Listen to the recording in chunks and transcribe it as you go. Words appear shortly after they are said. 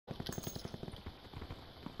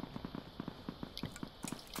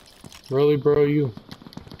Really, bro? You?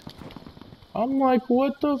 I'm like,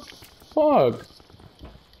 what the fuck?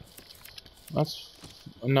 That's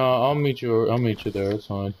no. I'll meet you. I'll meet you there. It's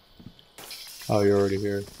fine. Oh, you're already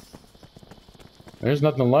here. There's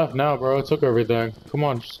nothing left now, bro. I took everything. Come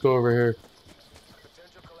on, just go over here.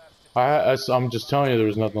 I'm just telling you, there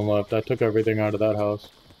was nothing left. I took everything out of that house.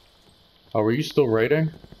 Oh, were you still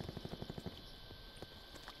raiding?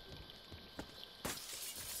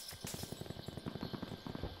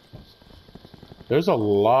 There's a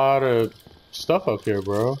lot of stuff up here,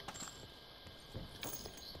 bro.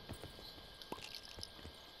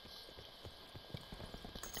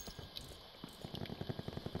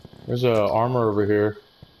 There's a armor over here.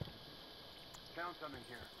 Found something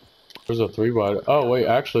here. There's a 3x. Oh wait,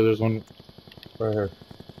 actually, there's one right here.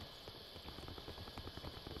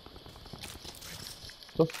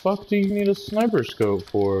 The fuck do you need a sniper scope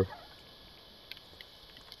for?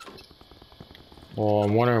 Well,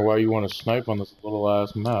 I'm wondering why you want to snipe on this little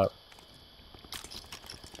ass map.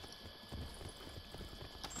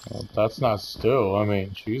 Well, that's not still. I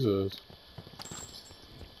mean, Jesus.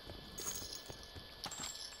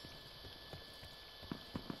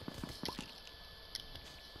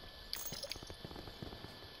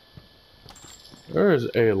 There is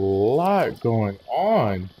a lot going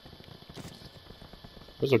on.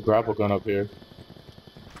 There's a grapple gun up here.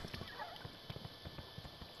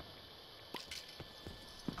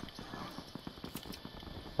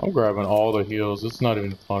 I'm grabbing all the heals. It's not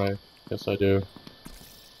even funny. Yes, I do.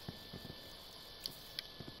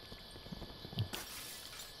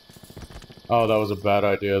 Oh, that was a bad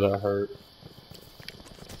idea. That hurt.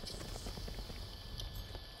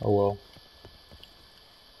 Oh well.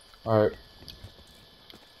 Alright.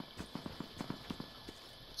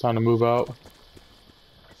 Time to move out.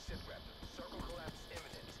 Circle collapse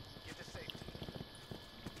imminent. Get to safety.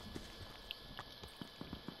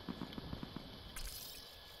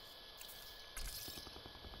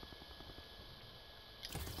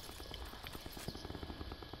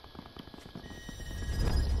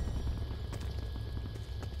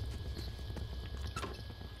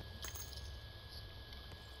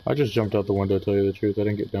 I just jumped out the window, to tell you the truth. I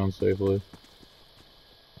didn't get down safely.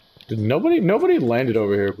 Did nobody landed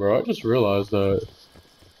over here, bro. I just realized that.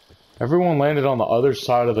 Everyone landed on the other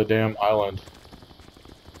side of the damn island.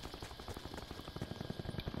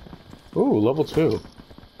 Ooh, level 2.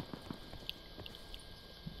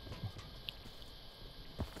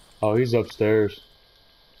 Oh, he's upstairs.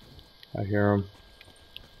 I hear him.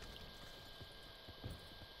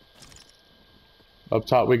 Up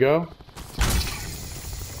top we go.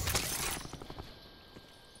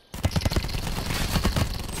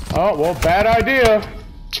 Oh, well, bad idea.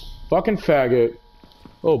 Fucking faggot.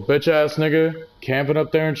 Oh, bitch ass nigga. Camping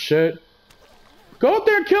up there and shit. Go up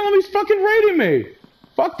there and kill him. He's fucking raiding me.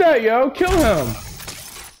 Fuck that, yo. Kill him.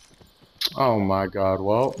 Oh my god.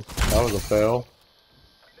 Well, that was a fail.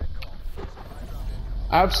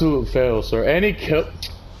 Absolute fail, sir. And he killed.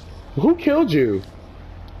 Who killed you?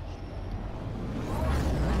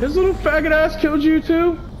 His little faggot ass killed you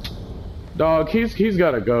too? Dog, he's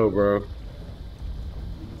gotta go, bro.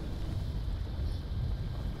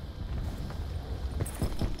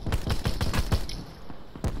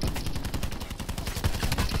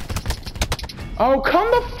 Oh, come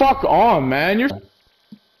the fuck on, man. You're...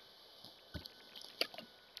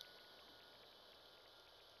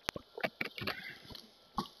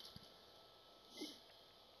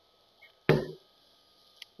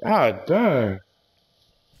 God dang.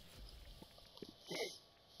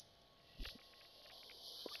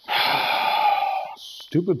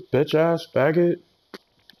 Stupid bitch ass faggot.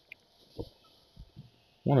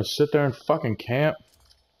 Wanna sit there and fucking camp?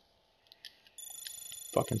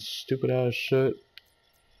 Fucking stupid ass shit.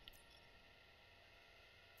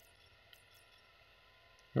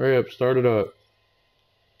 Hurry up, start it up.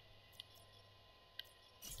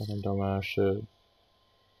 Fucking dumbass shit.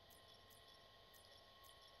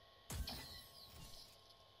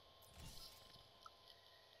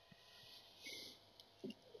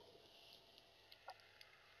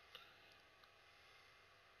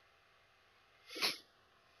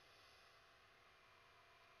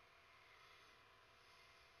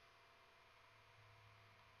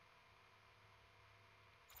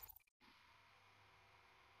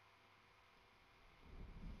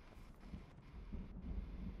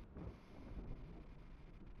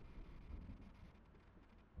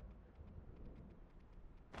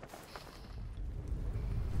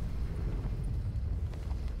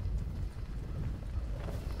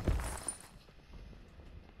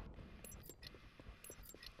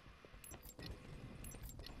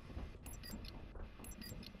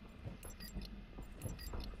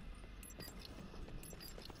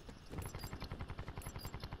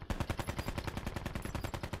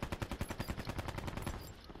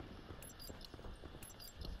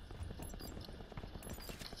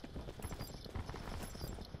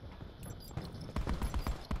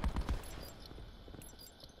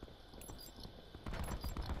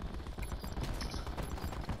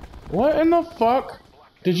 What in the fuck?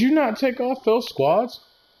 Did you not take off those squads?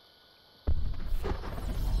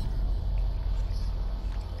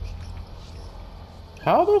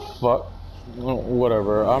 How the fuck? Oh,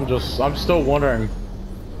 whatever. I'm still wondering.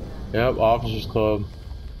 Yep, Officers Club.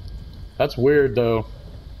 That's weird though.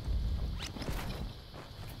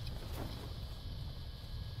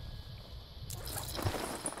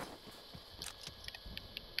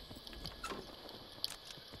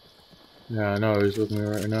 Yeah, I know, he's with me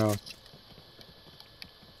right now.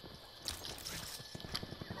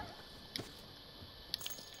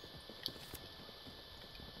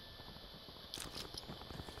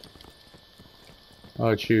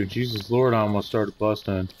 Oh, shoot. Jesus Lord, I almost started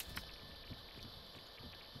busting.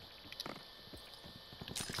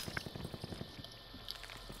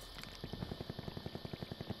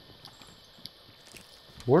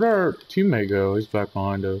 Where'd our teammate go? He's back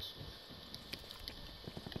behind us.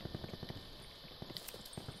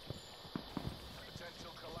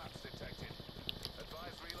 Potential collapse detected.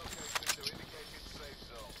 Advise relocation to indicated safe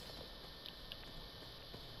zone.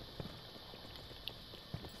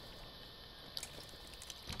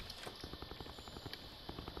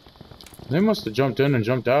 They must have jumped in and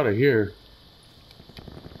jumped out of here.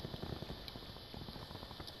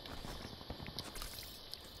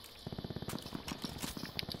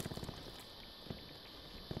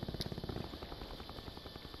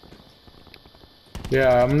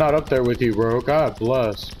 Yeah, I'm not up there with you, bro. God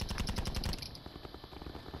bless.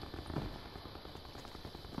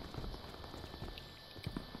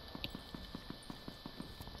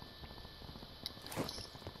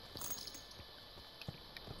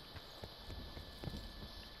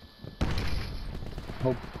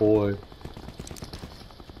 Oh boy.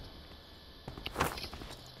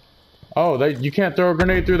 Oh, you can't throw a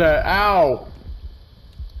grenade through that. Ow!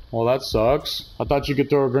 Well, that sucks. I thought you could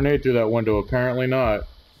throw a grenade through that window. Apparently not.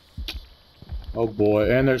 Oh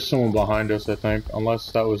boy. And there's someone behind us, I think.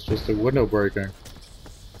 Unless that was just a window breaking.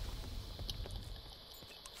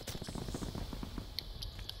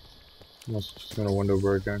 Must have just been a window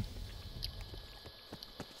breaking.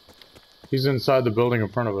 He's inside the building in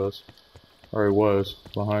front of us. Or he was.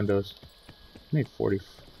 Behind us. I need 40.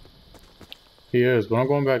 He is, but I'm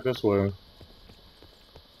going back this way.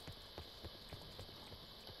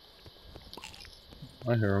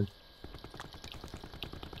 I hear him.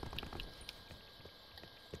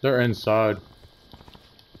 They're inside.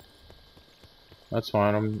 That's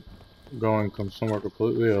fine. I'm going somewhere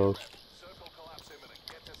completely else. Circle collapse imminent.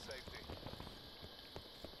 Get to safety.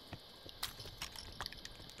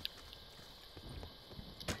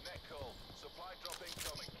 Net call. Supply drop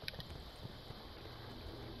incoming.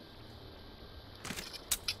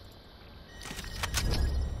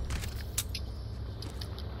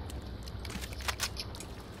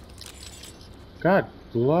 God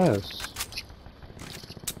bless.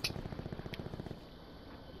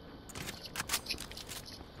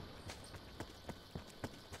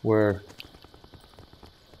 Where?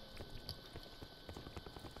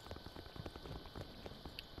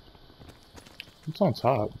 What's on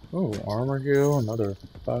top? Oh, armor heal, another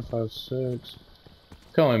 556.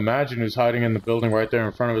 I can only imagine who's hiding in the building right there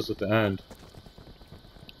in front of us at the end.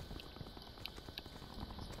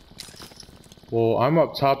 Well, I'm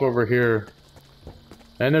up top over here.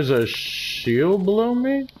 And there's a shield below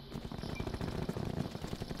me?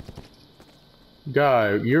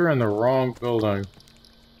 Guy, you're in the wrong building.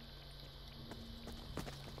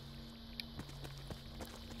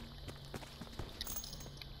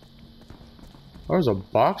 There's a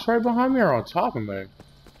box right behind me or on top of me?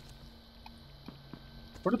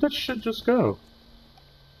 Where did that shit just go?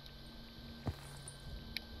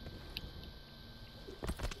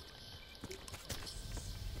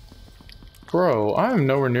 Bro, I am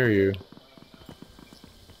nowhere near you.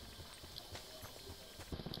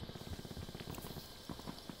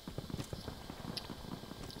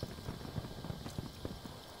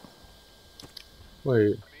 Wait.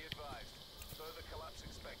 Be advised. Further collapse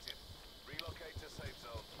expected. Relocate to safe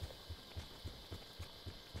zone.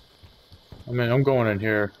 I mean, I'm going in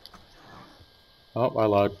here. Oh, I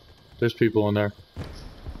lied. There's people in there.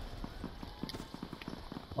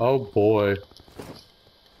 Oh boy.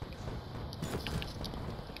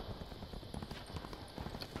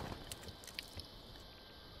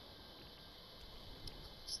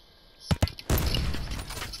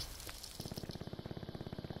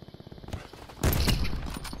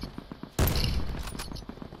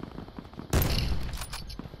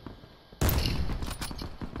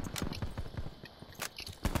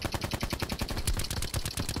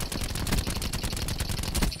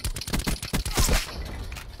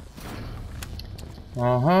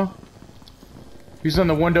 Uh-huh. He's in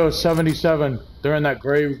the window of 77. They're in that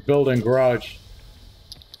gray building garage.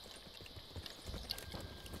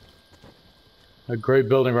 That gray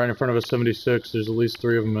building right in front of us, 76. There's at least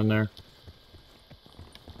 3 of them in there.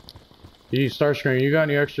 You Starscream, you got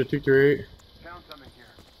any extra 238? Found some in here.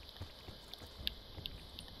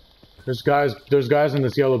 There's guys in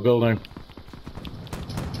this yellow building.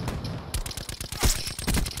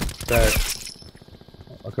 That.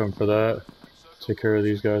 I'll come for that. Take care of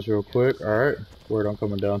these guys real quick. Alright. Word, I'm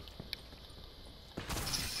coming down.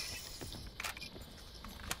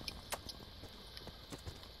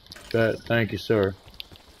 Bet. Thank you, sir.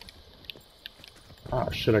 Ah,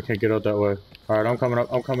 shit, I can't get out that way. Alright, I'm coming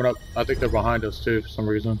up. I'm coming up. I think they're behind us, too, for some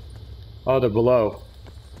reason. Oh, they're below.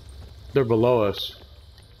 They're below us.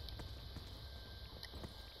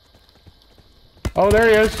 Oh, there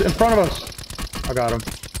he is, in front of us. I got him.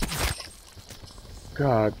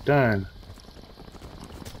 God dang.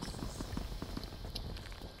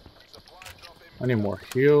 I need more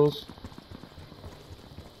heals.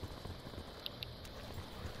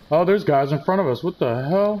 Oh, there's guys in front of us. What the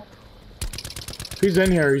hell? He's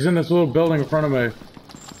in here. He's in this little building in front of me.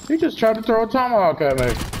 He just tried to throw a tomahawk at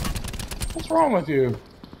me. What's wrong with you?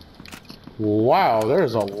 Wow,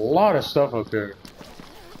 there's a lot of stuff up here.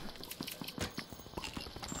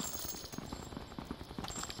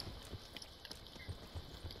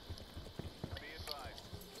 Be advised.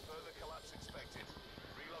 Further collapse expected.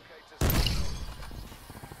 Relocate to safe zone.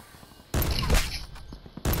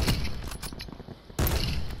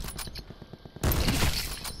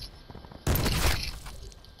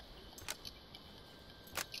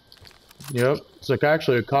 Yep, it's like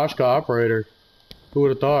actually a Koshka operator. Who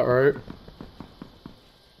would have thought, right?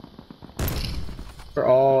 They're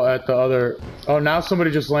all at the other... Oh, now somebody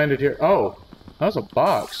just landed here. Oh, that's a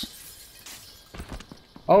box.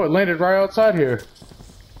 Oh, it landed right outside here.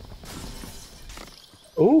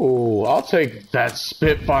 Ooh, I'll take that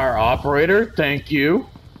Spitfire operator. Thank you.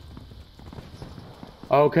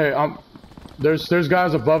 Okay, there's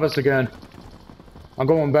guys above us again. I'm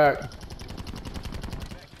going back.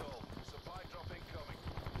 Supply drop incoming.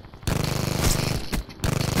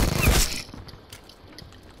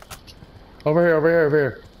 Over here, over here, over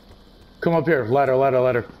here. Come up here. Ladder, ladder,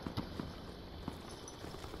 ladder.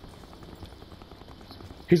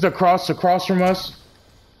 He's across from us.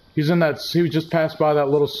 He just passed by that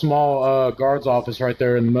little small guard's office right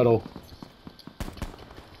there in the middle.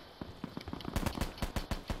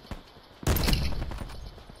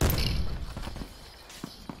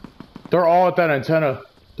 They're all at that antenna.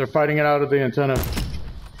 They're fighting it out at the antenna.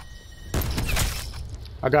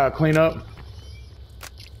 I gotta clean up.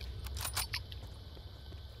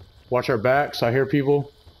 Watch our backs. I hear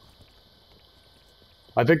people.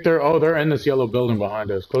 I think they're in this yellow building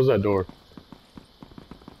behind us. Close that door.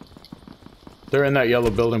 They're in that yellow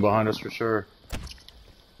building behind us for sure.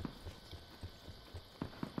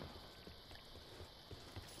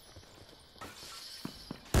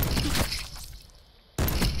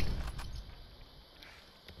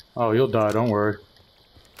 Oh, you'll die, don't worry.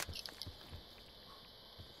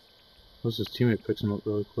 Let's his teammate picks him up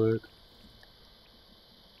really quick.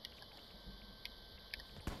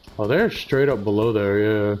 Oh, they're straight up below there,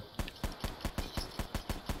 yeah.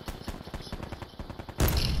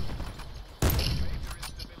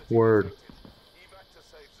 Word. Evac to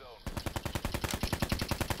safe zone.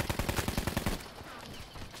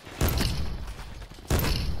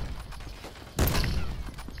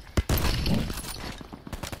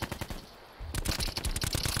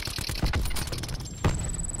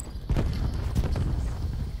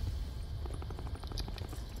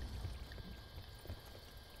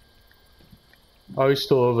 Oh, he's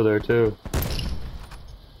still over there too.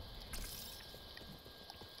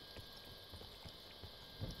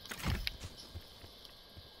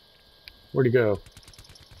 Where'd he go?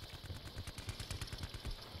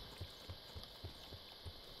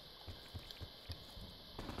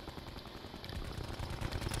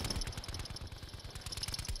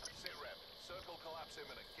 Sit rep. Circle collapse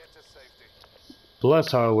imminent. Get to safety.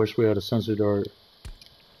 Bless how I wish we had a sensor dart.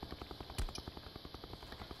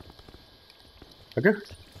 Okay.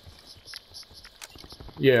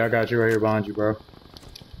 Yeah, I got you right here behind you, bro.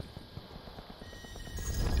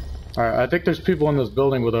 Alright, I think there's people in this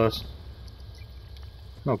building with us.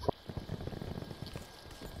 No problem.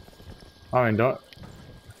 I mean, don't...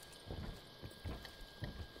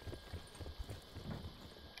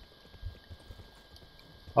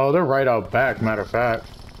 Oh, they're right out back, matter of fact.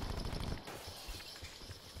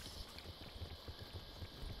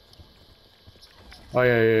 Oh,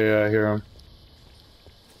 yeah, I hear them.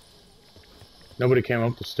 Nobody came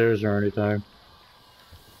up the stairs or anything.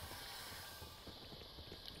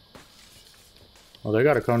 Well, they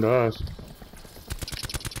gotta come to us.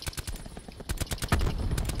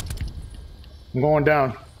 I'm going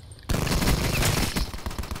down.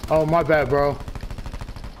 Oh, my bad, bro.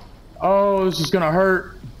 Oh, this is gonna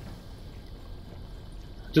hurt.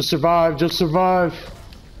 Just survive, just survive.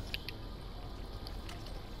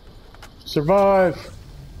 Survive.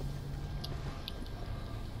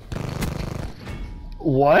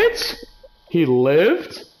 What? He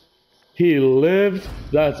lived? He lived?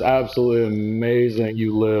 That's absolutely amazing.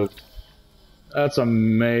 You lived. That's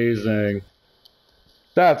amazing.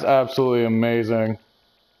 That's absolutely amazing.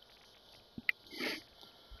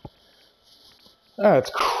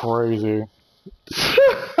 That's crazy.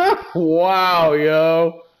 Wow,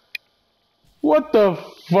 yo. What the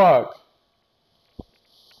fuck?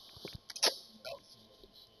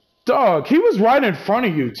 Dog, he was right in front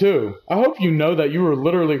of you, too. I hope you know that you were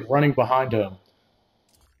literally running behind him.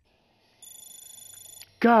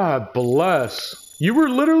 God bless. You were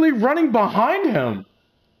literally running behind him.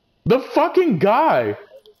 The fucking guy.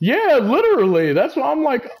 Yeah, literally. That's why I'm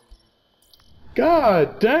like,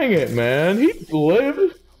 God dang it, man. He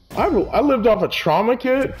lived. I lived off a trauma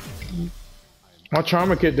kit. My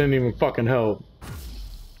trauma kit didn't even fucking help.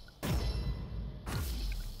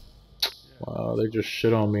 Wow, they just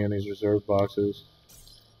shit on me in these reserve boxes.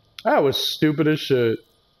 That was stupid as shit.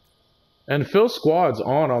 And Phil Squad's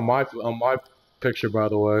on my picture, by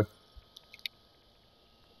the way.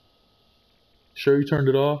 Sure you turned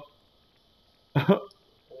it off?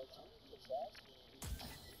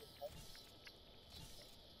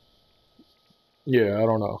 Yeah, I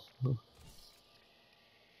don't know.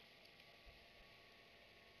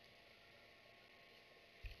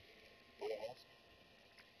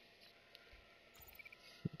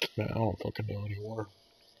 Man, I don't fucking know anymore.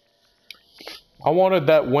 I wanted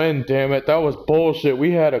that win, damn it. That was bullshit.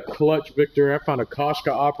 We had a clutch victory. I found a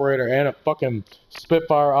Koshka operator and a fucking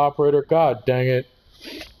Spitfire operator. God dang it.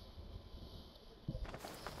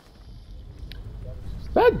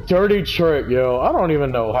 That dirty trick, yo. I don't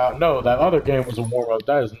even know how. No, that other game was a warm-up.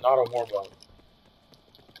 That is not a warm-up.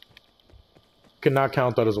 Cannot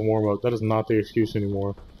count that as a warm-up. That is not the excuse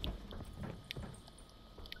anymore.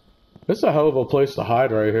 This is a hell of a place to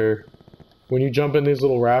hide right here. When you jump in these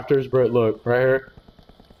little rafters, Brett, look, right here.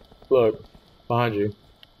 Look, behind you.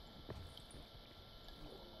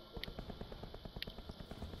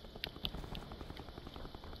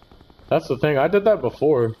 That's the thing, I did that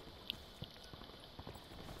before.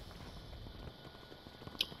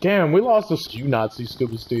 Damn, we lost this, you Nazi,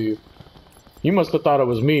 stupid Steve. You must have thought it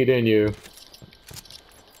was me, didn't you?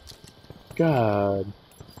 God.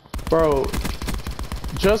 Bro.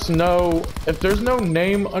 Just know, if there's no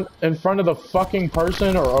name in front of the fucking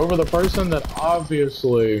person or over the person, then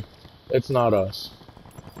obviously it's not us.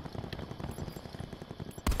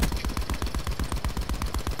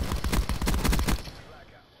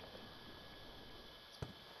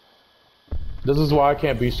 This is why I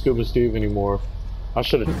can't be Scuba Steve anymore. I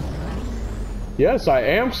should have. Yes, I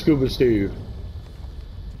am Scuba Steve.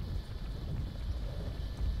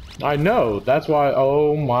 I know, that's why,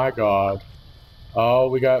 oh my god. Oh,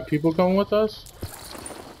 we got people coming with us?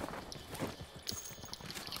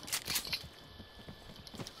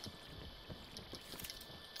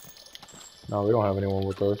 No, we don't have anyone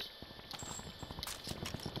with us.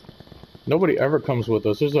 Nobody ever comes with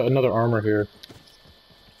us. There's another armor here.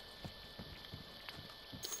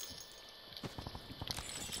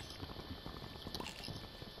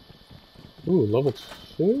 Ooh, level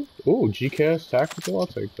 2? Ooh, GCAS tactical, I'll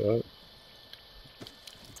take that.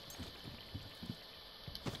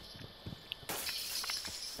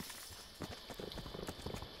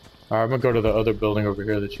 Alright, I'm gonna go to the other building over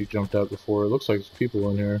here that you jumped out before. It looks like there's people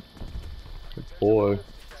in here. Good boy.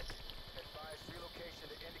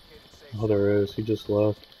 Oh, there is. He just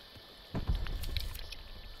left.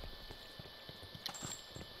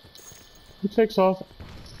 Who takes off?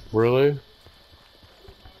 Really?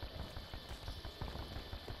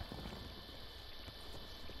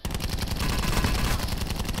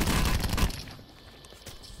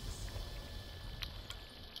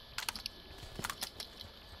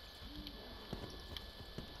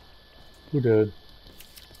 Who did?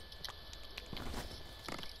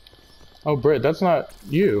 Oh, Britt, that's not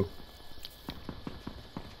you.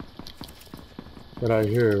 That I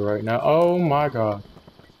hear right now. Oh my god.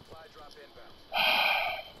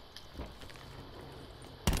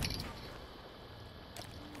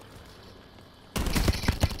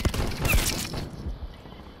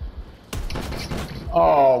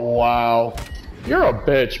 Oh, wow. You're a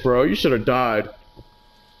bitch, bro. You should have died.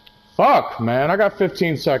 Fuck, man. I got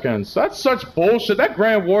 15 seconds. That's such bullshit. That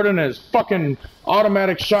Grand Warden is fucking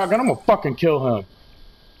automatic shotgun. I'm gonna fucking kill him.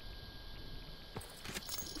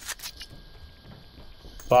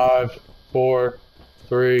 5, 4,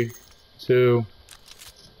 3, 2.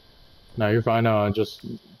 No, you're fine. No, it's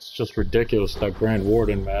just ridiculous, that Grand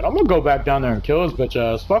Warden, man. I'm gonna go back down there and kill his bitch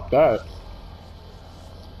ass. Fuck that.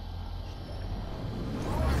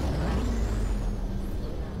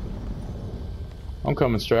 I'm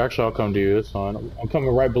coming straight. Actually, I'll come to you. It's fine. I'm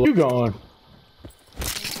coming right below you going.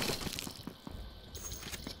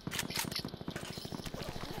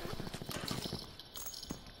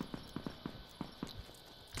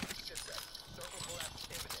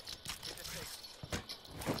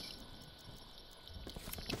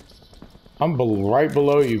 I'm right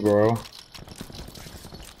below you, bro.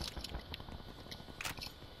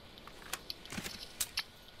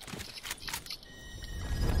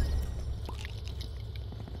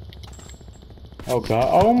 Oh god.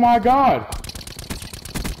 Oh my god.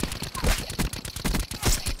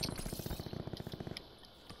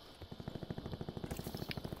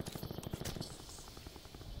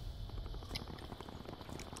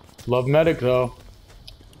 Love medic though.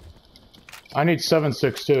 I need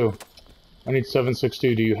 762. I need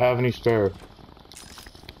 762. Do you have any spare?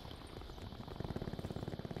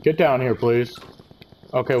 Get down here, please.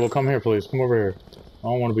 Okay, well come here, please. Come over here. I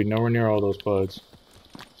don't want to be nowhere near all those buds.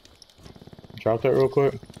 Drop that real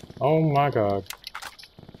quick. Oh my god.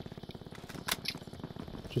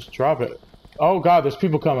 Just drop it. Oh god, there's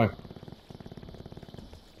people coming.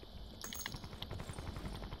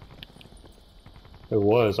 It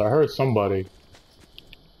was. I heard somebody.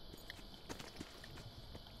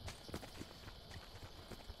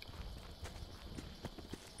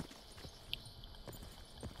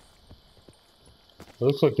 It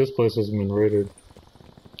looks like this place hasn't been raided.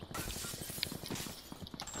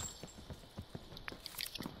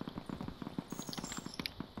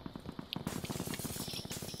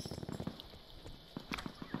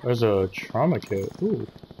 There's a trauma kit. Ooh.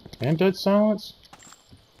 And dead silence?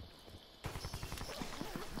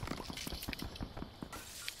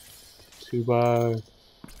 Two by...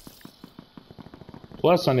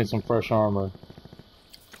 Plus I need some fresh armor.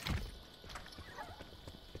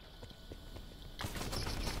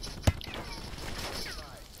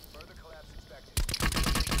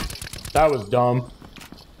 That was dumb.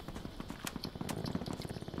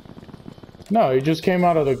 No, he just came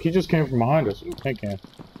out of the... He just came from behind us. Ooh, tank can.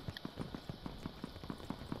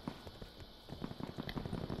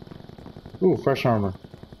 Ooh, fresh armor.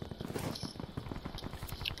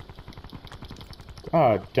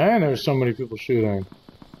 God damn, there's so many people shooting.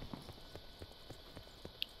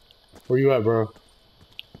 Where you at, bro?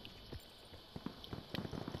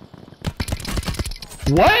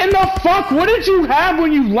 What in the fuck? What did you have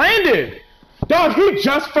when you landed? Dog, he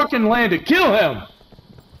just fucking landed. Kill him!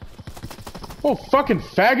 Oh, fucking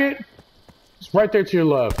faggot. It's right there to your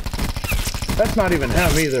left. That's not even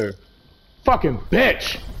him either. Fucking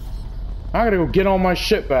bitch! I gotta go get all my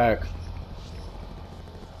shit back.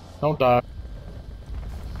 Don't die.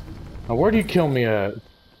 Now, where'd you kill me at?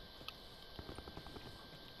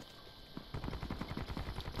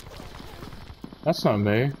 That's not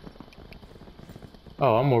me.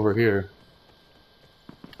 Oh, I'm over here.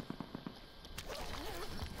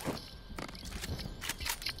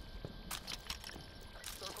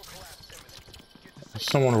 There's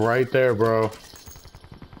someone right there, bro.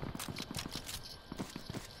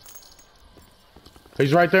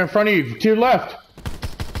 He's right there in front of you, to your left.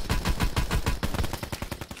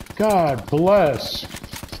 God bless.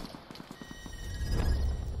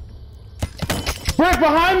 Brick,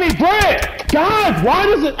 behind me, Brick! God, why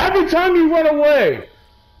does it every time you run away?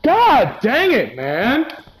 God dang it,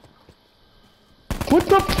 man! What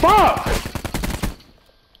the fuck?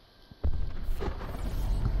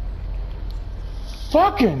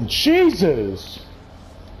 Fucking Jesus!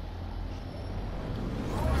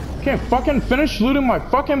 Can't fucking finish looting my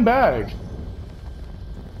fucking bag.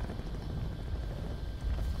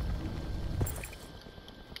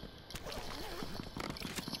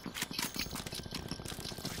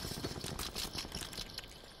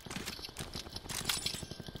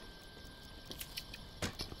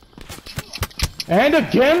 And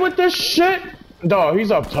again with this shit? Dog,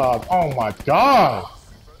 he's up top. Oh my god.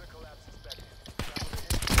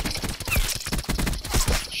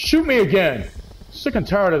 Shoot me again. Sick and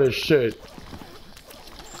tired of this shit.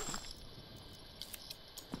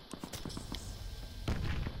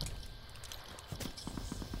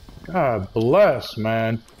 God bless,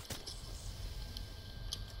 man.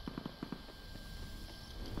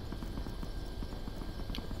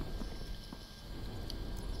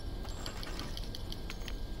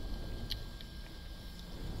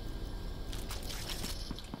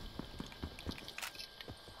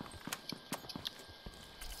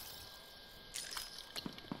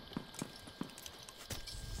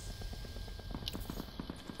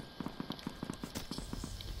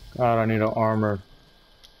 I don't need an armor.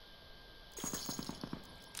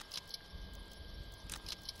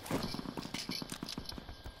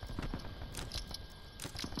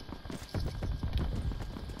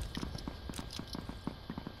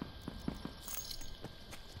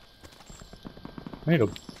 I need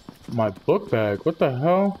my book bag. What the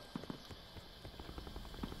hell?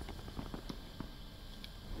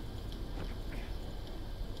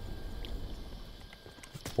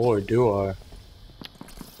 Boy, do I.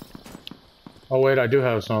 Oh wait, I do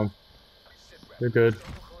have some. You're good.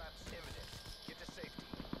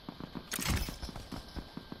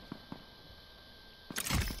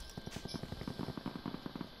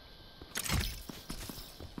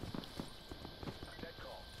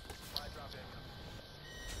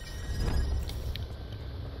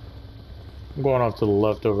 I'm going off to the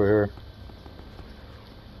left over here.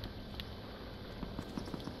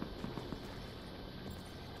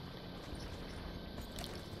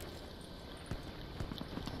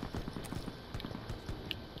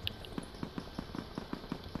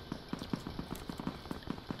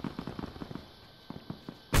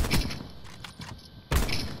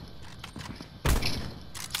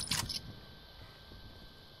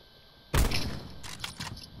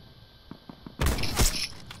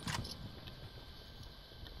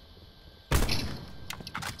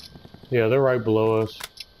 Yeah, they're right below us.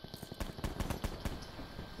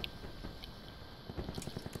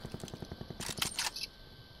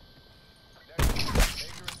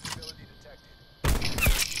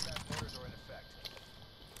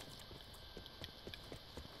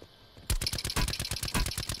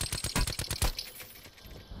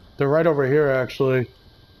 They're right over here, actually.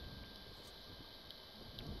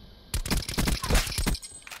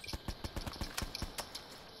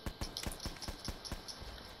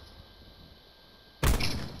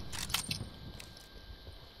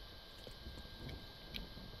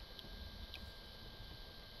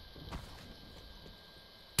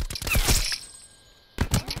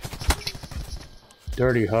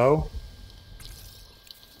 Dirty hoe.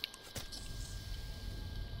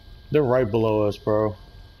 They're right below us, bro.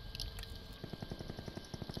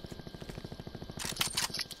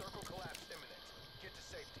 Circle collapse imminent. Get to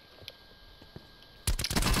safety.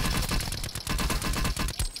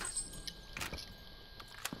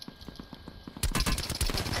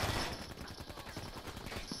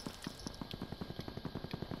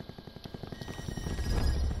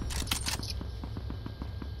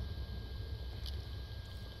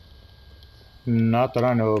 Not that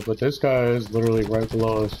I know of, but this guy is literally right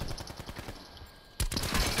below us.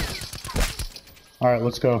 Alright,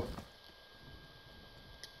 let's go.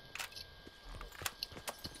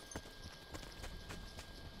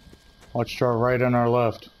 Watch our right and our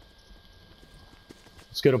left.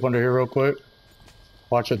 Let's get up under here real quick.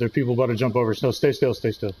 Watch it, there are people about to jump over. So stay still,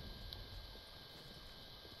 stay still.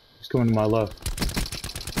 He's coming to my left.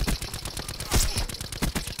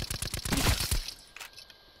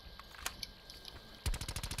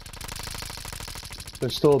 They're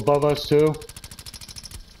still above us too.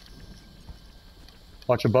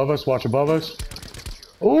 Watch above us, watch above us.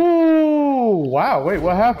 Ooh, wow, wait,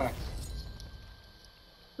 what happened?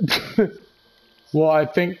 Well, I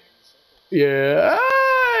think, yeah,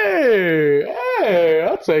 hey,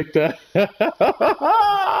 I'll take that.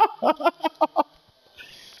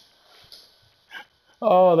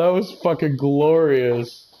 Oh, that was fucking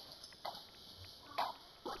glorious.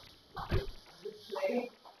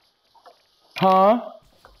 Huh?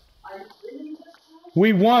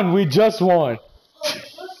 We won. We just won.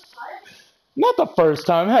 Not the first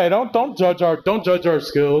time. Hey, don't judge our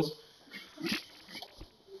skills.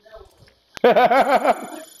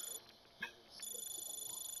 That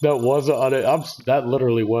was that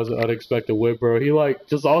literally was an unexpected win, bro. He like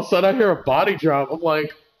just all of a sudden I hear a body drop. I'm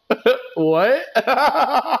like, what?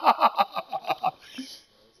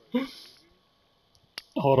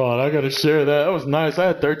 Hold on, I gotta share that. That was nice. I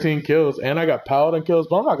had 13 kills and I got paladin kills,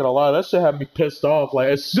 but I'm not gonna lie, that shit had me pissed off. Like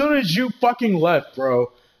as soon as you fucking left,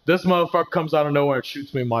 bro, this motherfucker comes out of nowhere and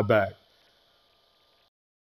shoots me in my back.